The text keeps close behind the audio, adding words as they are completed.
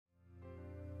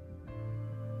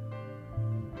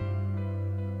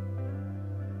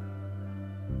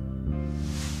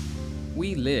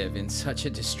We live in such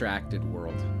a distracted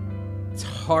world. It's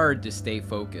hard to stay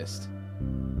focused.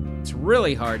 It's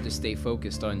really hard to stay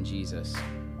focused on Jesus.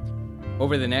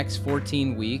 Over the next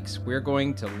 14 weeks, we're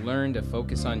going to learn to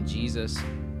focus on Jesus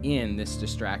in this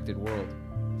distracted world.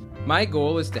 My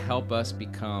goal is to help us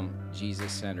become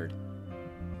Jesus-centered.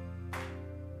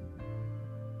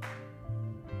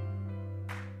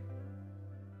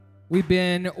 We've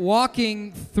been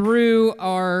walking through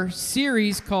our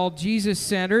series called Jesus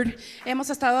Centered. Hemos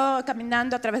estado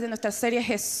caminando a través de nuestra serie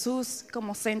Jesús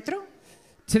como centro.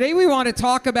 Today we want to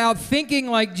talk about thinking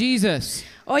like Jesus.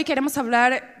 Hoy queremos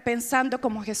hablar pensando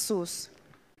como Jesús.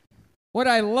 What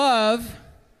I love,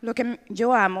 Lo que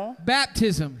yo amo,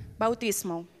 baptism.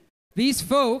 bautismo. These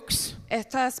folks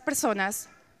Estas personas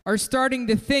are starting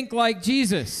to think like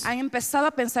Jesus. han empezado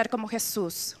a pensar como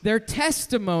Jesús. Their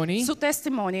testimony Su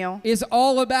testimonio is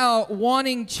all about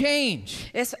wanting change,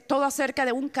 es todo acerca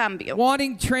de un cambio,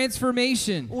 wanting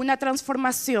transformation, una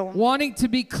transformación, wanting to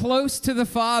be close to the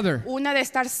Father. una de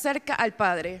estar cerca al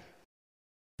Padre.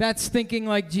 That's thinking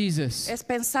like Jesus. Es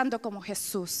pensando como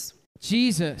Jesús.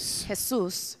 Jesus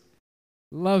Jesús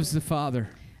loves the Father.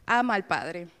 ama al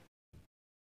Padre.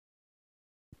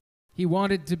 He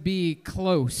wanted to be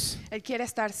close, Él quiere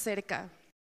estar cerca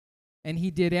and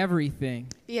he did everything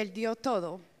y Él dio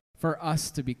todo for us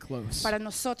to be close. para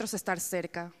nosotros estar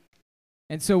cerca.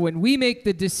 And so when we make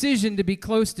the decision to be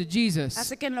close to Jesus,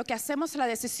 Así que en lo que hacemos la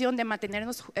decisión de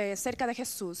mantenernos cerca de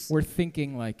Jesús, we're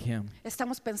thinking like him.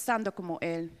 estamos pensando como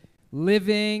Él.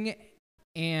 Living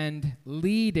and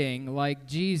leading like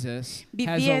Jesus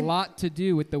has a Vivien- lot to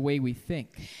do with the way we think.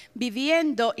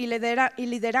 Viviendo y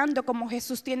liderando como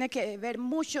Jesús tiene que ver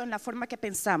mucho en la forma que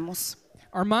pensamos.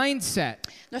 Our mindset,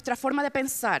 Nuestra forma de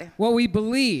pensar, what we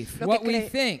believe, Lo que what we cre-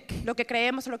 think, lo que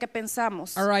creemos, lo que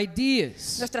pensamos, our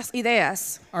ideas, nuestras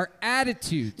ideas, our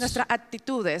attitudes nuestras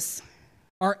actitudes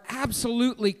are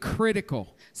absolutely critical.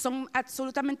 son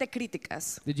absolutamente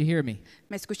críticas. Did you hear me?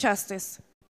 ¿Me escuchaste?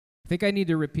 I think I need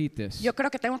to repeat this. Yo creo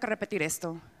que tengo que repetir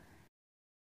esto.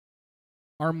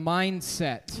 Our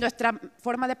mindset, Nuestra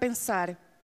forma de pensar,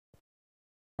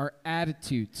 our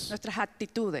attitudes, nuestras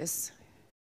actitudes,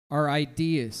 our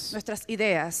ideas, nuestras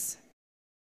ideas,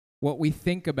 what we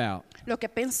think about, lo que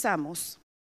pensamos,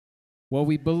 what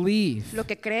we believe lo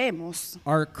que creemos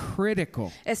are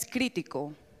critical es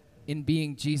crítico in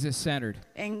being Jesus-centered,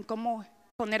 en cómo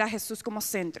poner a Jesús como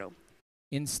centro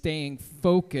in staying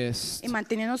focused y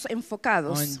manteniéndonos on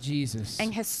enfocados Jesus.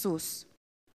 en Jesús.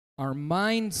 Our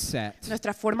mindset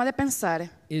Nuestra forma de pensar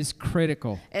is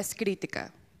critical, es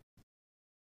crítica,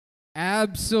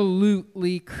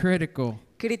 absolutely critical.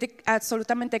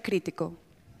 absolutamente crítico.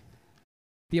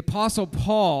 The Apostle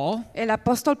Paul, El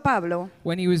apóstol Pablo,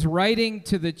 when he was writing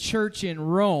to the church in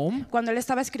Rome, cuando él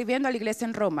estaba escribiendo a la iglesia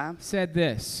en Roma, said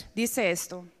this. dice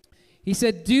esto: He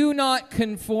said, "Do not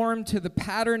conform to the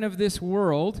pattern of this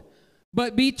world,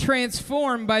 but be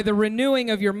transformed by the renewing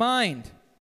of your mind.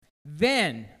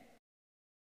 Then,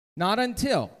 not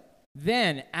until,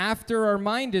 then, after our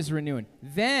mind is renewed,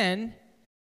 then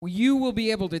you will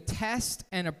be able to test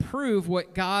and approve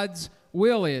what God's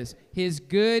will is, his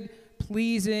good,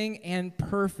 pleasing, and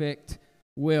perfect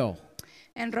will."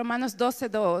 En Romanos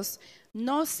 12:2,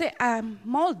 no se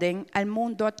amolden al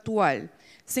mundo actual,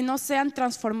 sino sean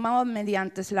transformados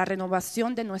mediante la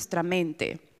renovación de nuestra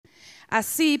mente.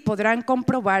 Así podrán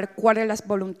comprobar cuál es la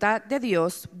voluntad de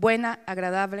Dios, buena,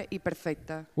 agradable y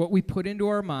perfecta. What we put into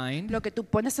our mind, Lo que tú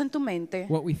pones en tu mente,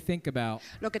 what we think about,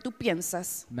 lo que tú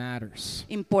piensas, matters.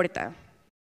 importa.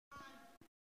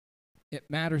 It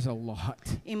matters a lot.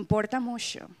 Importa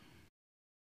mucho.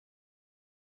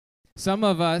 Some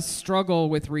of us struggle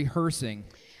with rehearsing.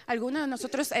 Algunos de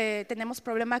nosotros tenemos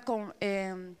problemas con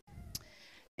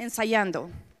ensayando.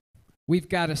 We've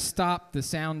got to stop the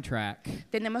soundtrack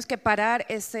Tenemos que parar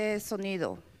ese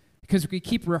sonido. because we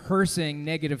keep rehearsing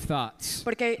negative thoughts,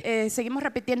 Porque seguimos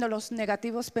repitiendo los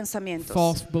negativos pensamientos,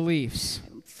 false beliefs,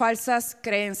 falsas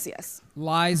creencias,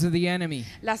 lies of the enemy.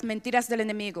 las mentiras del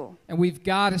enemigo. And we've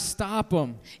got to stop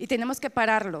them Y tenemos que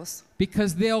pararlos,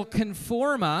 because they'll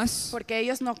conform us. porque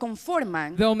ellos nos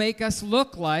conforman, They'll make us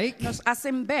look like, nos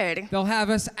hacen ver, they'll have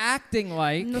us acting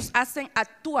like nos hacen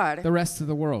actuar the rest of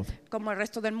the world. como el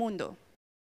resto del mundo.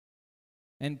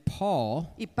 And Paul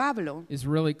Y Pablo is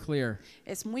really clear.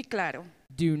 es muy claro: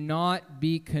 Do not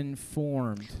be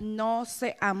conformed no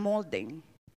se amolden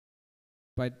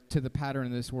to the pattern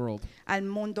of this world, al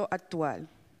mundo actual,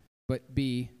 but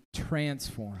be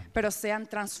transformed. pero sean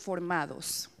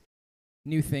transformados.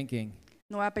 New thinking,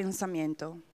 Nuevo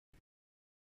pensamiento,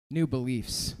 new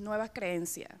beliefs, nuevas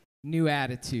creencias, new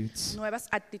attitudes. nuevas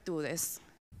actitudes.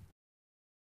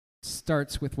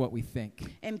 starts with what we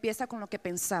think. empieza con lo que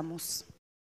pensamos.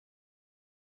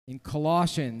 In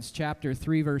Colossians chapter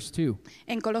 3 verse 2,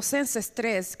 En Colosenses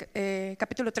 3,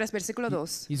 capítulo 3, versículo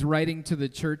 2, he's writing to the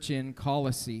church in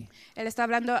Colossae, él está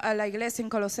hablando a la iglesia en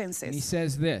and he Colosenses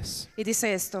says this, y dice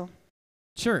esto: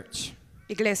 church,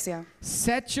 Iglesia,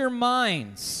 set your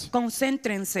minds,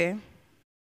 concéntrense,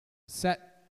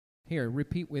 here,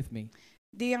 repeat with me,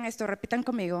 digan esto, repitan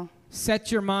conmigo,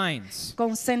 set your minds,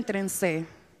 concéntrense,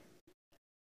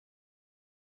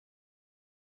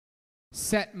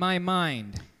 set my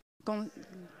mind,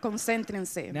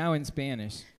 concéntrense, now in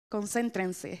Spanish,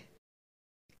 concéntrense,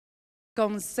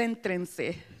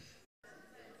 concéntrense,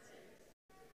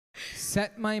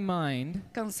 set my mind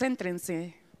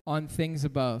concéntrense on things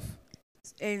above,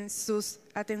 en su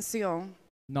atención,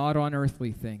 not on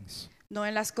earthly things. no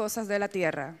en las cosas de la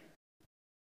tierra.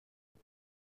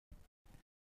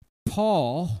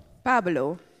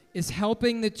 Pablo is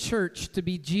helping the church to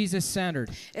be Jesus-centered.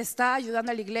 está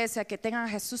ayudando a la iglesia a que tengan a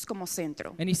Jesús como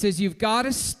centro. And he says, you've got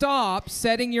to stop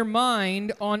setting your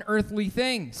mind on earthly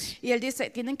things. Y él dice,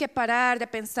 tienen que parar de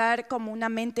pensar como una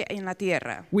mente en la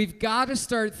tierra. We've got to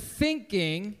start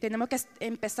thinking Tenemos que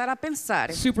empezar a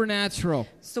pensar supernatural,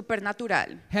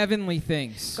 supernatural, heavenly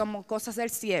things, como cosas del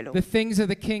cielo, the things of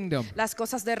the kingdom. las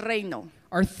cosas del reino.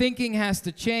 Our thinking has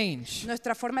to change.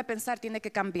 Nuestra forma de pensar tiene que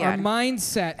Our cambiar.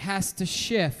 mindset has to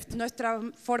shift. Nuestra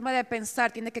forma de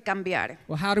pensar tiene que cambiar.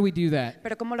 Well, how do we do that?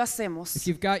 Pero ¿cómo lo hacemos? If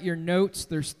you've got your notes,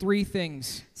 there's 3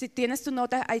 things. Si tienes tu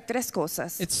nota, hay 3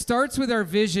 cosas. It starts with our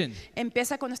vision.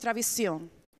 Empieza con nuestra visión.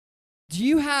 Do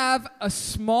you have a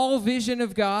small vision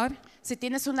of God? Si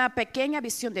tienes una pequeña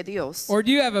visión de Dios, Or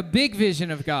do you have a big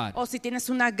vision of God? o si tienes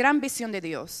una gran visión de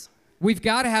Dios. We've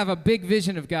got to have a big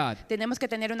vision of God. Tenemos que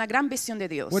tener una gran visión de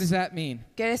Dios. What does that mean?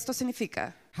 ¿Qué esto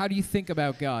significa? How do you think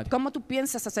about God? ¿Cómo tú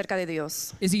piensas acerca de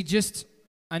Dios? Is he just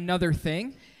another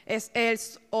thing? ¿Es Él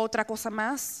otra cosa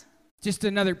más? Just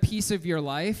another piece of your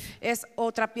life? ¿Es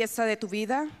otra pieza de tu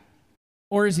vida?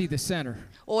 Or is he the center?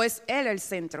 ¿O es Él el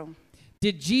centro?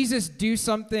 Did Jesus do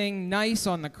something nice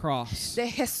on the cross? ¿De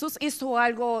Jesús hizo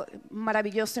algo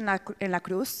maravilloso en la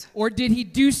cruz? Or did he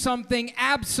do something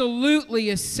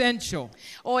absolutely essential?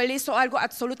 ¿O Él hizo algo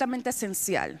absolutamente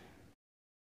esencial?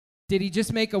 Did he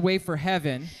just make a way for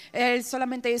heaven? ¿Él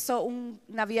solamente hizo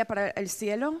una vía para el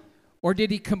cielo? Or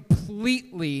did he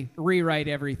completely rewrite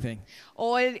everything?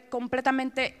 ¿O Él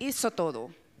completamente hizo todo?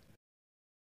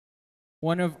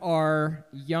 One of our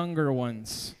younger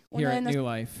ones here at New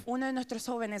Life. Uno de nuestros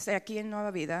jóvenes de aquí en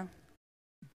Nueva Vida.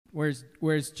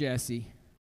 Where's Jessie?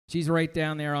 She's right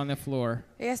down there on the floor.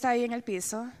 Ella está ahí en el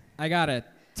piso. I got a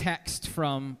text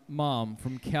from Mom,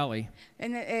 from Kelly.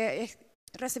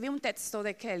 Recibí un texto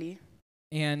de Kelly.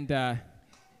 And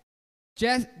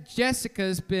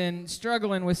Jessica's been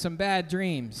struggling with some bad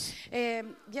dreams.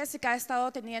 Jessica ha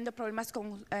estado teniendo problemas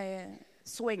con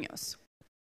sueños,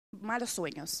 malos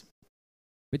sueños.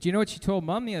 But you know what she told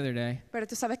Mom the other day? Pero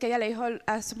tú sabes que ella le dijo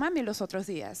a su mami los otros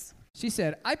días. She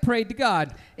said, I prayed to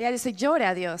God. Ella dice, yo oré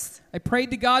a Dios. I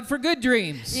prayed to God for good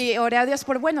dreams. Y oré a Dios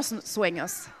por buenos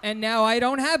sueños. And now I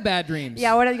don't have bad dreams. Y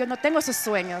ahora yo no tengo esos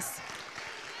sueños.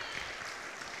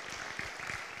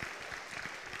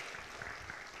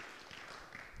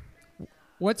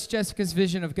 What's Jessica's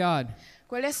vision of God?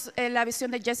 ¿Cuál es la visión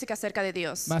de Jessica acerca de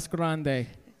Dios? Más grande.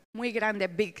 Muy grande,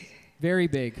 big, Very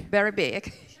big. very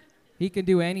big. He can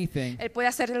do anything. Él puede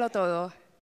hacerlo todo.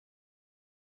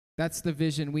 That's the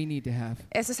vision we need to have.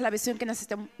 Esa es la visión que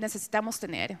necesitamos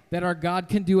tener. That our God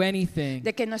can do anything.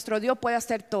 De que nuestro Dios puede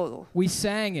hacer todo. We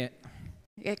sang it.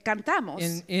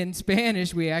 Cantamos. In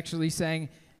Spanish, we actually sang,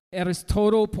 Eres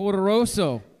todo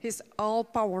poderoso. He's all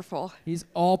powerful. He's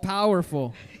all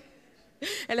powerful.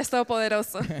 Él es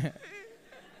todopoderoso.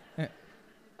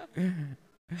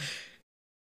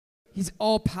 He's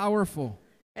all powerful.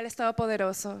 Él es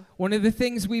todopoderoso. One of the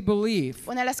things we believe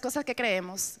Una de las cosas que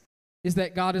creemos is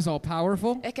that God is all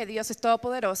powerful, es que Dios es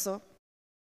todopoderoso,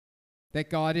 that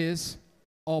God is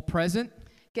all present,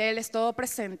 que Él es todo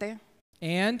presente,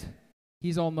 and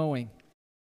He's all knowing.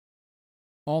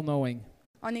 All knowing.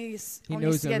 He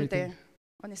knows everything.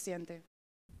 Omnisciente.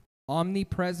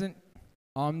 Omnipresent,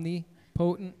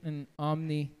 omnipotent, and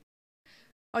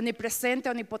Omnipresente,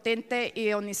 omnipotente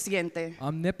y omnisciente.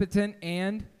 omnipotent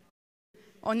and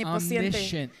Omnisciente.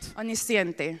 omniscient.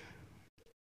 Omnisciente.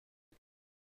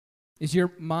 Is your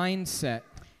mindset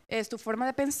Es tu forma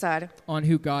de pensar on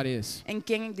who God is en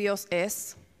quién Dios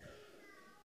es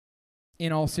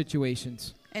in all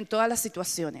situations? en todas las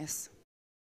situaciones.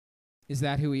 Is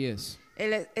that who He is?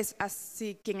 Él es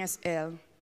así quien es Él.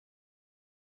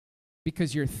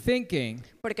 Because your thinking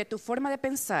Porque tu forma de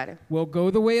pensar will go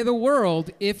the way of the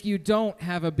world if you don't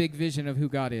have a big vision of who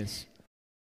God is.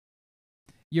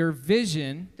 Your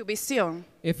vision, tu visión,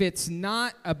 if it's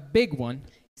not a big one,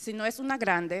 si no es una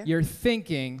grande, your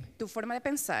thinking tu forma de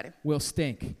pensar will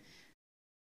stink.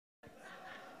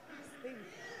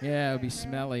 Yeah, it'll be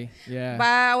smelly. Yeah.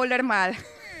 va a oler mal.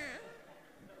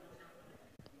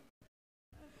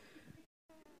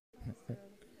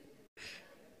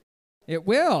 It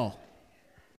will.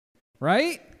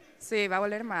 Right? Sí, va a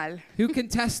oler mal. Who can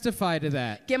testify to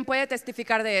that? ¿Quién puede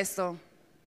testificar de eso?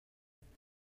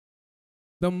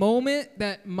 The moment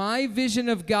that my vision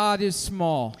of God is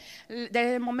small,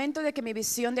 Desde el momento de que mi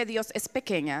visión de Dios es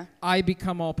pequeña, I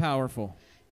become all powerful.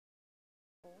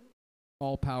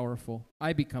 All powerful.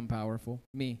 I become powerful.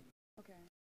 Me.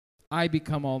 I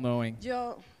become all knowing.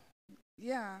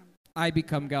 I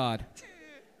become God.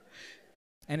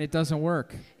 And it doesn't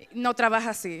work no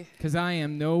trabaja así. because I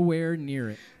am nowhere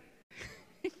near it.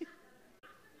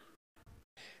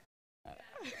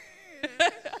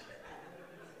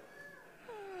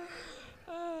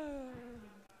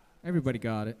 Everybody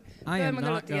got it. I Todo el am mundo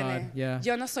lo not God. tiene. Yeah.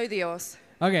 Yo no soy Dios.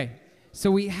 Okay. So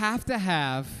we have to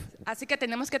have Así que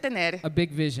tenemos que tener a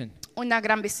big vision. una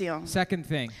gran visión. Second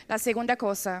thing La segunda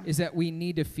cosa is that we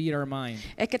need to feed our mind.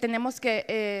 es que tenemos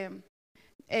que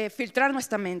filtrar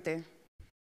nuestra mente.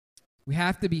 We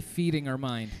have to be feeding our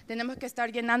mind. Tenemos que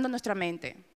estar llenando nuestra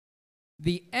mente.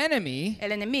 The enemy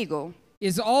El enemigo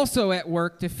is also at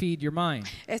work to feed your mind.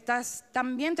 estás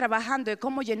también trabajando en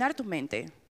cómo llenar tu mente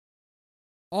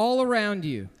All around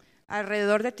you,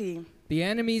 alrededor de ti. the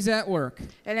enemy's at work,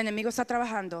 El enemigo está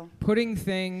trabajando, putting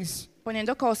things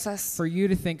poniendo cosas for you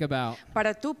to think about.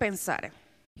 para tú pensar.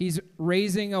 He's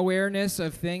raising awareness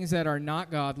of things that are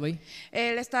not godly.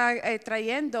 Él está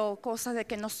trayendo cosas de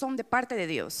que no son de parte de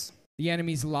Dios. The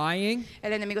enemy's lying,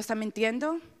 El enemigo está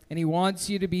mintiendo and he wants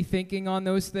you to be thinking on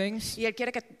those things. y él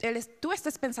quiere que tú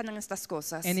estés pensando en estas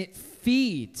cosas. And it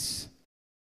feeds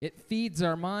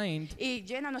our mind, Y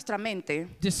llena nuestra mente,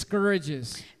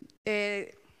 discourages,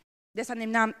 defeats.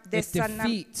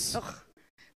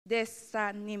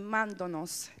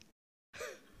 desanimándonos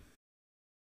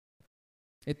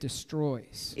it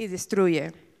destroys. y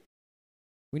destruye.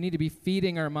 We need to be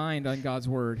feeding our mind on God's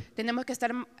word. Tenemos que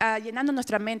estar llenando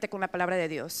nuestra mente con la palabra de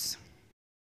Dios.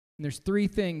 And there's three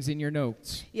things in your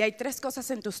notes. Y hay tres cosas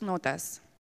en tus notas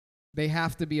They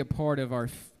have to be a part of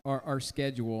our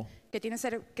schedule. que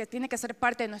tiene que ser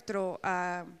parte de nuestro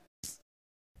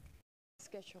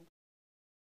schedule.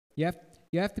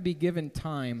 You have to be given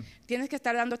time. Tienes que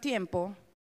estar dando tiempo.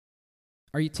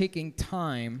 Are you taking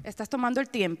time Estás tomando el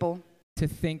tiempo to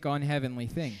think on heavenly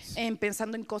things? en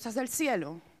pensando en cosas del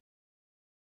cielo.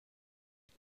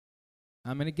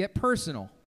 I'm going to get personal.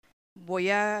 Voy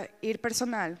a ir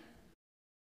personal.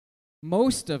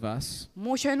 Most of us,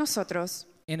 Muchos de nosotros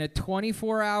in a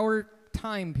 24-hour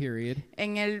time period,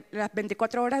 en las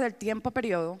 24 horas del tiempo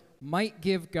periodo, might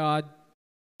give God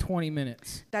 20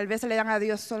 minutes. tal vez le dan a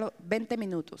Dios solo 20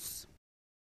 minutos.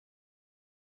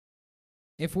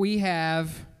 If we have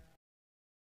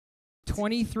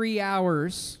 23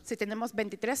 hours Si tenemos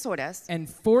 23 horas and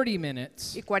 40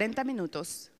 minutes y 40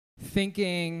 minutos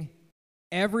thinking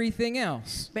everything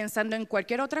else, pensando en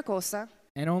cualquier otra cosa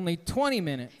and only 20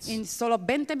 minutes y solo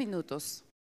 20 minutos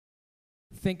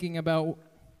thinking about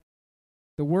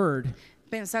the Word,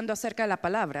 pensando acerca de la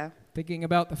palabra, thinking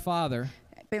about the Father,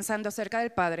 pensando acerca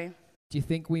del Padre, do you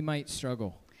think we might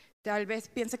struggle? tal vez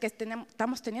piense que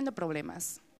estamos teniendo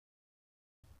problemas.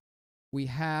 We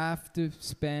have to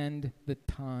spend the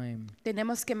time.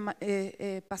 Tenemos que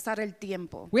pasar el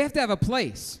tiempo. We have to have a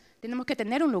place. Tenemos que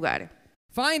tener un lugar.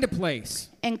 Find a place.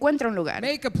 Encuentra un lugar.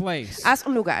 Make a place. Haz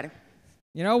un lugar.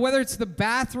 You know, whether it's the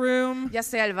bathroom, Ya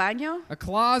sea el baño, a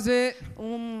closet,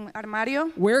 un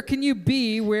armario. where can you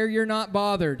be where you're not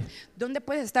bothered? ¿Dónde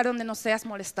puedes estar donde no seas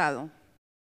molestado?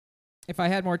 If I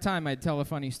had more time, I'd tell a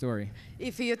funny story.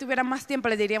 Y si yo tuviera más tiempo,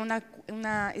 le diría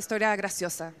una historia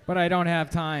graciosa. But I don't have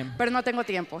time. Pero no tengo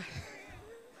tiempo.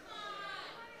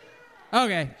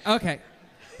 Okay.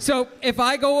 So if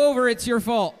I go over, it's your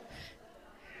fault.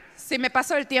 Si me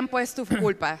paso el tiempo, es tu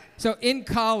culpa. So in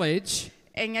college,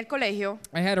 En el colegio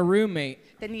I had a roommate.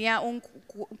 tenía un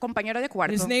compañero de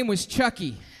cuarto. His name was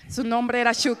Chucky. Su nombre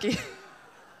era Chucky.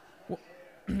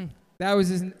 That was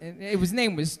his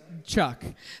name was Chuck,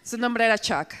 Su nombre era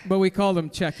Chuck. but we called him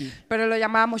Chucky. Pero lo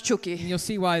llamábamos And Chucky. you'll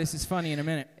see why this is funny in a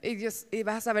minute. Y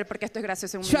vas a saber por qué esto es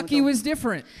gracioso en un Chucky minuto. was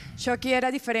different. Chucky era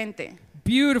diferente.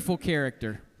 Beautiful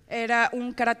character. Era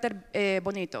un carácter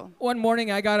bonito. One morning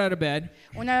I got out of bed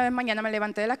Una vez mañana me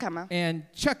levanté de la cama and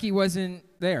Chucky wasn't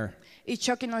there. y y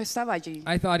Chucky no estaba allí.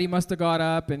 I thought he must have got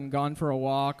up and gone for a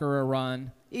walk or a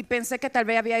run. Y pensé que tal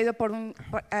vez había ido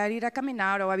a ir a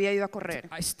caminar o había ido a correr.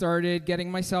 I started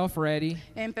getting myself ready.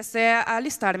 Empecé a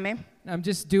alistarme I'm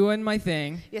just doing my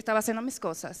thing. y estaba haciendo mis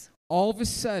cosas. All of a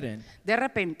sudden, De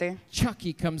repente,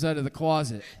 Chucky comes out of the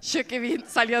closet, Chucky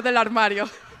salió del armario.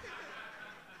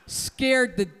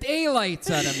 scared the daylights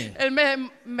out of me. Él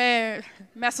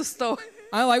me asustó.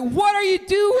 I'm like, what are you Y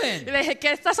doing? le dije,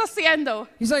 ¿qué estás haciendo?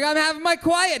 He's like, I'm having my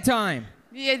quiet time.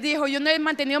 Y él dijo, yo no he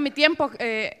mantenido mi tiempo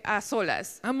a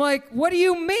solas. I'm like, what do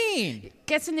you mean?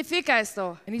 ¿Qué significa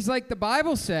esto? And he's like, the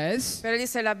Bible says Pero él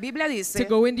dice, la Biblia to dice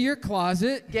go into your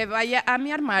closet que vaya a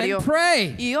mi armario and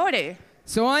pray. y ore.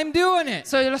 So I'm doing it.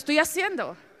 So, yo lo estoy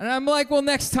haciendo. And I'm like, well,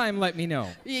 next time let me know.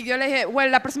 Y yo le dije,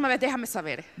 bueno, la próxima vez déjame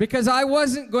saber. Because I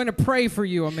wasn't going to pray for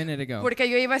you a minute ago. Porque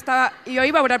yo iba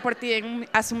a orar por ti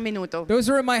hace un minuto. Those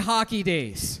were my hockey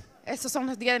days. Estos son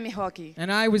los días de mi hockey.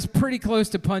 And I was pretty close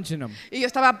to punching him. Y yo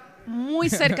estaba muy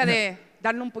cerca de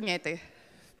darle un puñete.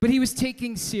 But he was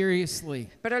taking seriously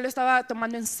Pero él lo estaba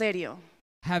tomando en serio.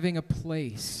 having a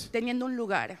place Teniendo un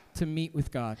lugar to meet with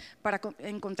God, para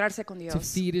encontrarse con to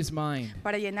Dios. feed his mind.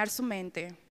 Para llenar su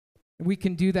mente. We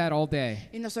can do that all day,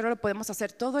 Y nosotros lo podemos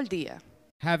hacer todo el día.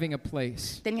 having a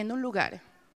place. Teniendo un lugar.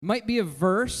 Might be a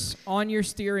verse on your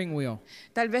steering wheel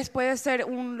Tal vez puede ser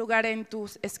un lugar en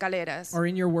tus escaleras. or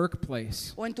in your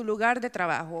workplace. O en tu lugar de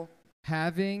trabajo.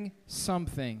 Having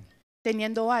something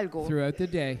Teniendo algo throughout the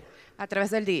day, a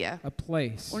través del día. a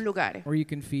place Un lugar where you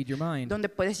can feed your mind. donde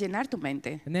puedes llenar tu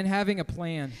mente. And then having a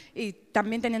plan. Y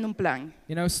también teniendo un plan.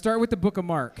 You know, start with the book of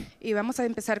Mark. Y vamos a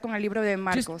empezar con el libro de Just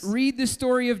Marcos. read the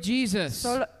story of Jesus.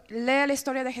 Solo lea la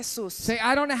historia de Jesús. Say,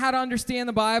 I don't know how to understand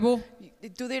the Bible. Y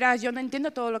tú dirás, yo no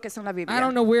entiendo todo lo que es en la I Biblia.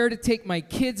 don't know where to take my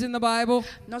kids in the Bible.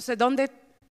 No sé dónde.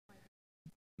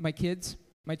 My kids,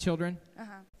 my children.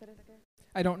 Ajá.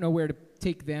 I don't know where to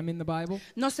take them in the Bible.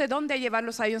 No sé dónde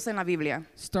llevarlos a ellos en la Biblia.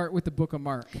 Start with the book of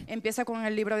Mark, Empieza con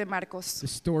el libro de Marcos. the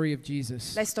story of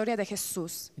Jesus. La historia de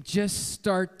Jesús. Just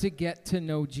start to get to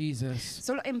know Jesus.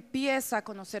 Solo empieza a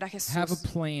conocer a Have a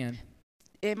Jesús. plan.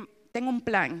 Tengo un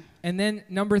plan. And then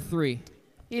number 3,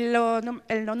 Y lo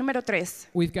número 3.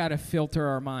 we've got to filter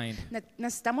our mind.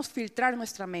 Necesitamos filtrar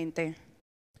nuestra mente.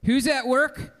 Who's at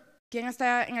work? ¿Quién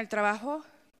está en el trabajo?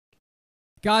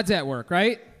 God's at work,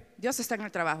 right? Dios está en el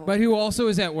trabajo. But who also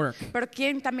is at work? Pero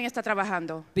 ¿quién también está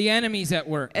trabajando? The enemy's at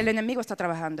work. El enemigo está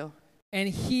trabajando. And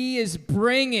he is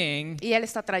bringing Y él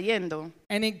está trayendo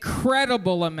an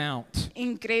incredible amount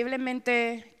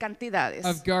increíblemente cantidades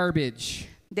of garbage.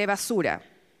 de basura.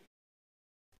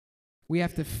 We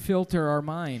have to filter our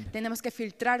mind. Tenemos que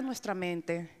filtrar nuestra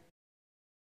mente.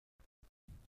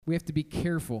 We have to be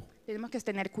careful. Tenemos que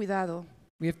tener cuidado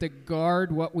We have to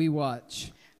guard what we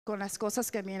watch. con las cosas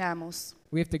que miramos.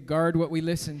 We have to guard what we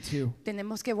listen to.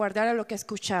 Tenemos que guardar a lo que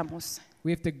escuchamos.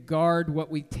 We have to guard what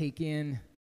we take in.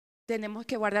 Tenemos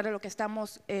que guardar a lo que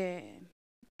estamos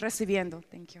recibiendo.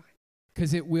 Thank you.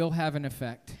 Because it will have an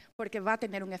effect. Porque va a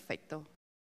tener un efecto.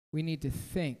 We need to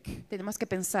think Tenemos que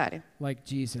pensar like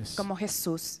Jesus. como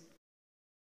Jesús.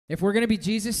 If we're going to be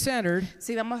Jesus-centered,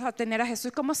 Si vamos a tener a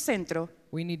Jesús como centro,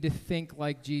 we need to think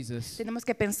like Jesus. tenemos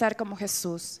que pensar como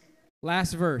Jesús.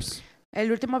 Last verse,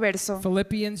 El último verso,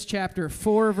 Philippians chapter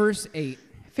 4, verse 8.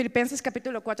 Filipenses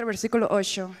capítulo 4, versículo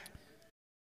 8.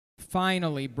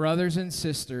 Finally, brothers and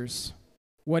sisters,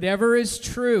 whatever is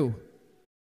true,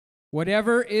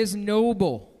 whatever is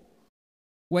noble,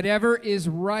 whatever is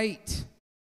right,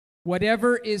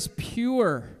 whatever is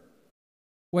pure,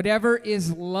 whatever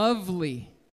is lovely,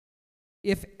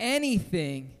 if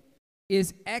anything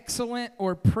is excellent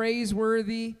or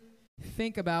praiseworthy,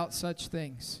 think about such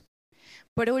things.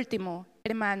 Por último,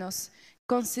 hermanos,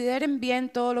 consideren bien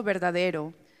todo lo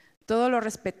verdadero, todo lo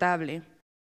respetable,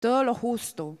 todo lo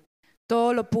justo,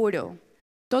 todo lo puro,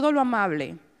 todo lo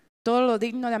amable, todo lo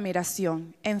digno de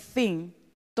admiración, en fin,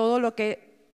 todo lo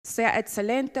que sea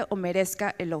excelente o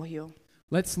merezca elogio.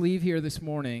 Let's leave here this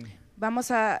morning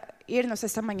Vamos a irnos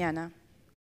esta mañana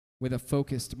with a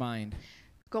focused mind,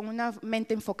 con una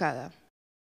mente enfocada,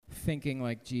 thinking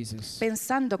like Jesus.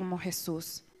 pensando como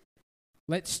Jesús.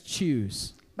 Let's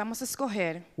choose Vamos a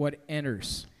escoger what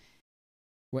enters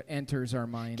our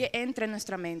mind. que entre en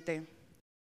nuestra mente.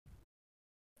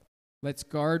 Let's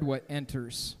guard what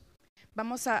enters.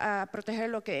 Vamos a proteger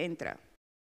lo que entra.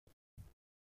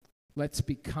 Let's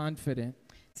be confident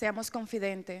Seamos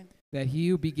confidentes that he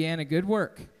who began a good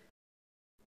work,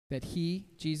 that he,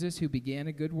 Jesus, who began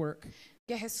a good work,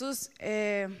 que Jesús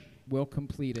will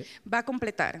complete it. va a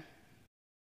completar.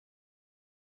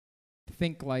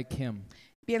 Think like him.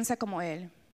 Piensa como Él.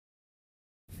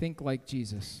 Think like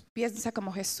Jesus. Piensa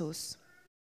como Jesús.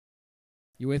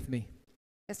 You with me?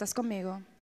 ¿Estás conmigo?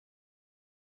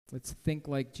 Let's think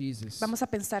like Jesus. Vamos a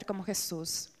pensar como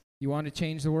Jesús. You want to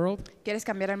change the world? ¿Quieres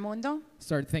cambiar el mundo?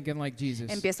 Start thinking like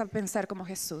Jesus. Empieza a pensar como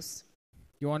Jesús.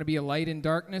 You want to be a light in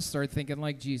darkness? Start thinking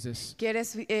like Jesus.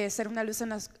 ¿Quieres ser una luz en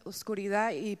la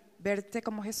oscuridad y verte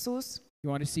como Jesús? You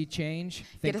want to see change?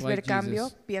 Think ¿Quieres like ver cambio?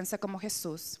 Jesus. Piensa como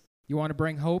Jesús. You want to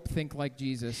bring hope? Think like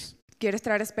Jesus. ¿Quieres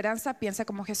traer esperanza? Piensa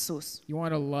como Jesús. You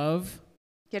want to love?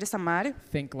 ¿Quieres amar?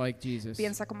 Think like Jesus.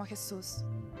 Piensa como Jesús.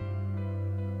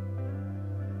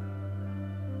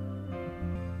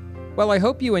 Well, I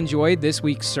hope you enjoyed this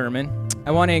week's sermon.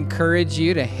 I want to encourage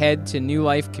you to head to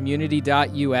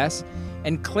newlifecommunity.us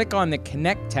and click on the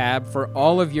Connect tab for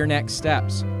all of your next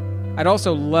steps. I'd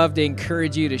also love to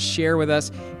encourage you to share with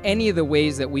us any of the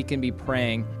ways that we can be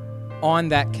praying on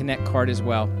that Connect card as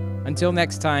well. Until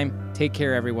next time, take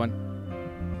care, everyone.